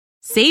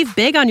Save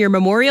big on your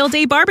Memorial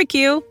Day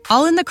barbecue,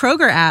 all in the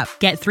Kroger app.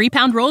 Get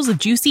 3-pound rolls of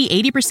juicy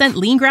 80%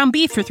 lean ground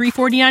beef for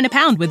 $3.49 a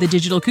pound with a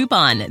digital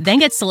coupon. Then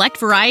get select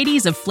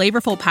varieties of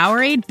flavorful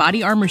Powerade,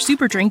 Body Armor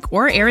Super Drink,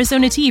 or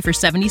Arizona tea for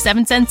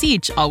 77 cents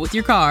each, all with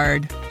your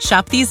card.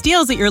 Shop these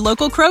deals at your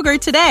local Kroger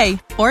today,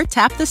 or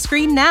tap the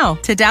screen now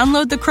to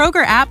download the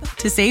Kroger app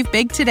to save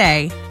big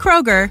today.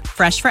 Kroger,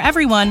 fresh for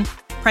everyone.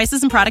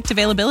 Prices and product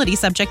availability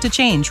subject to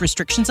change.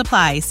 Restrictions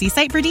apply. See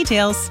site for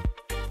details.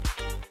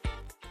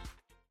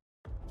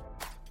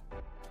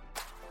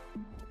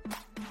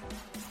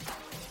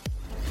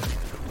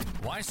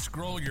 Why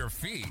scroll your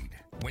feed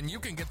when you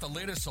can get the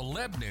latest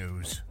celeb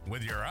news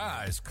with your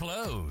eyes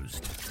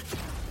closed?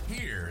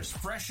 Here's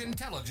fresh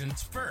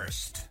intelligence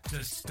first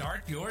to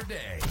start your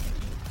day.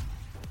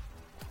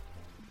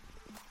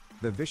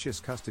 The vicious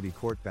custody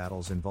court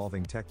battles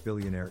involving tech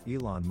billionaire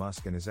Elon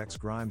Musk and his ex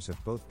Grimes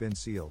have both been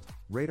sealed,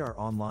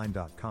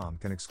 RadarOnline.com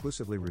can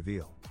exclusively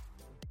reveal.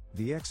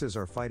 The exes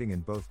are fighting in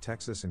both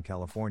Texas and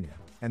California,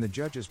 and the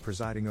judges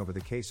presiding over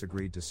the case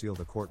agreed to seal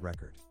the court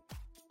record.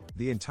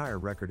 The entire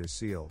record is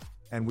sealed,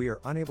 and we are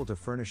unable to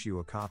furnish you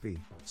a copy,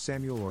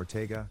 Samuel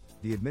Ortega,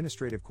 the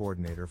administrative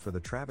coordinator for the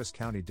Travis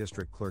County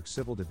District Clerk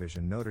Civil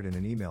Division, noted in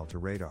an email to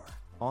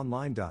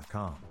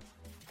RadarOnline.com.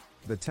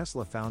 The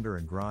Tesla founder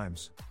and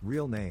Grimes,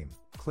 real name,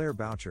 Claire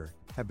Boucher,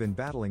 have been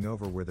battling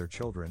over where their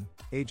children,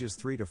 ages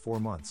 3 to 4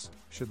 months,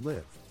 should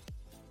live.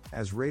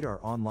 As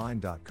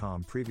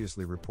RadarOnline.com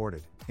previously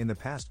reported, in the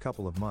past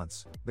couple of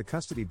months, the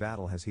custody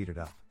battle has heated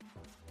up.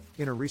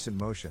 In a recent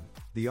motion,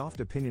 the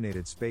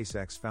oft-opinionated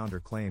SpaceX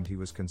founder claimed he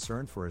was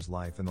concerned for his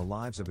life and the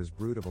lives of his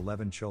brood of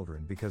 11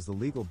 children because the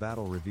legal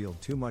battle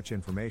revealed too much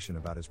information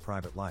about his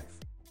private life.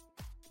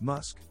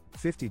 Musk,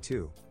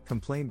 52,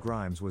 complained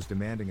Grimes was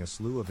demanding a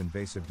slew of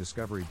invasive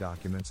discovery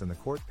documents and the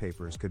court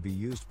papers could be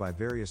used by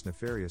various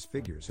nefarious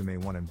figures who may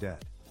want him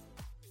dead.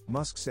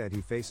 Musk said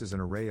he faces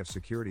an array of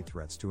security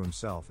threats to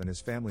himself and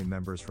his family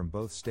members from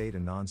both state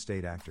and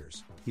non-state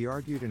actors, he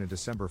argued in a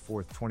December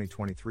 4,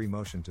 2023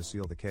 motion to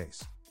seal the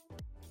case.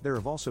 There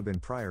have also been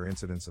prior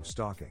incidents of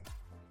stalking.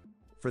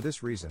 For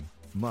this reason,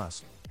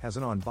 Musk has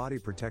an on-body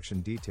protection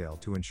detail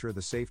to ensure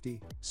the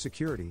safety,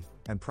 security,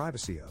 and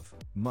privacy of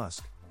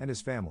Musk and his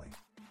family.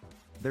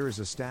 There is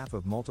a staff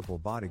of multiple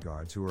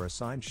bodyguards who are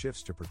assigned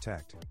shifts to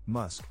protect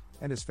Musk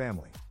and his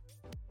family.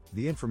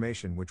 The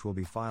information which will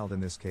be filed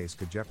in this case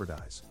could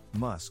jeopardize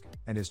Musk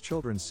and his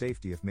children's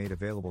safety if made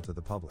available to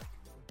the public.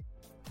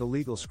 The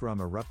legal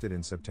scrum erupted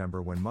in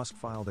September when Musk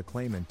filed a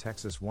claim in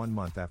Texas 1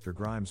 month after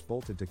Grimes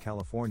bolted to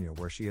California,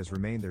 where she has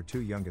remained their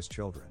 2 youngest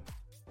children.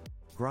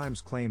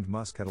 Grimes claimed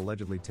Musk had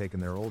allegedly taken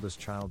their oldest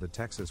child to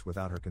Texas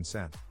without her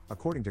consent,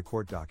 according to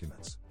court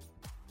documents.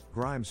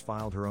 Grimes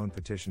filed her own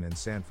petition in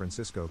San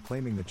Francisco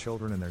claiming the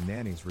children and their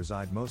nannies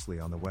reside mostly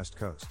on the West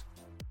Coast.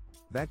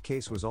 That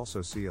case was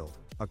also sealed,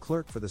 a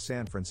clerk for the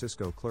San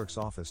Francisco clerk's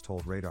office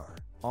told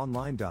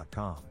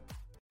RadarOnline.com.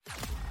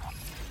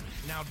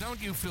 Now,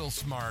 don't you feel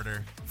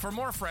smarter? For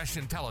more fresh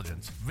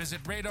intelligence,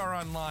 visit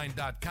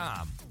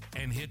RadarOnline.com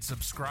and hit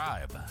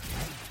subscribe.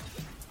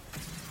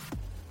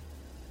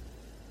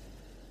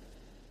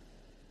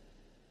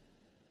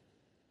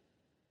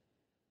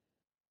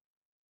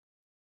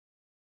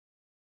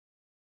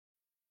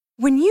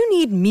 When you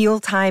need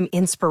mealtime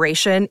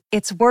inspiration,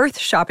 it's worth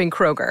shopping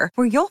Kroger,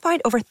 where you'll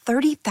find over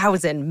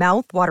 30,000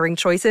 mouth-watering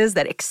choices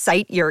that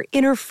excite your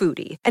inner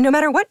foodie. And no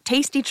matter what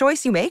tasty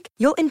choice you make,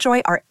 you'll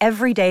enjoy our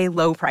everyday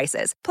low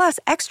prices, plus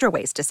extra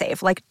ways to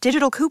save, like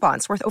digital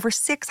coupons worth over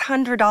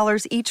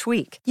 $600 each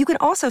week. You can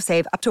also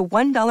save up to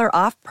 $1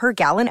 off per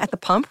gallon at the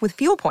pump with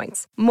fuel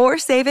points. More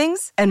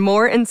savings and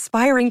more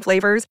inspiring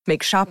flavors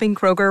make shopping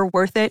Kroger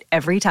worth it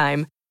every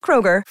time.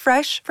 Kroger,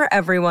 fresh for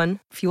everyone.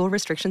 Fuel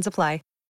restrictions apply.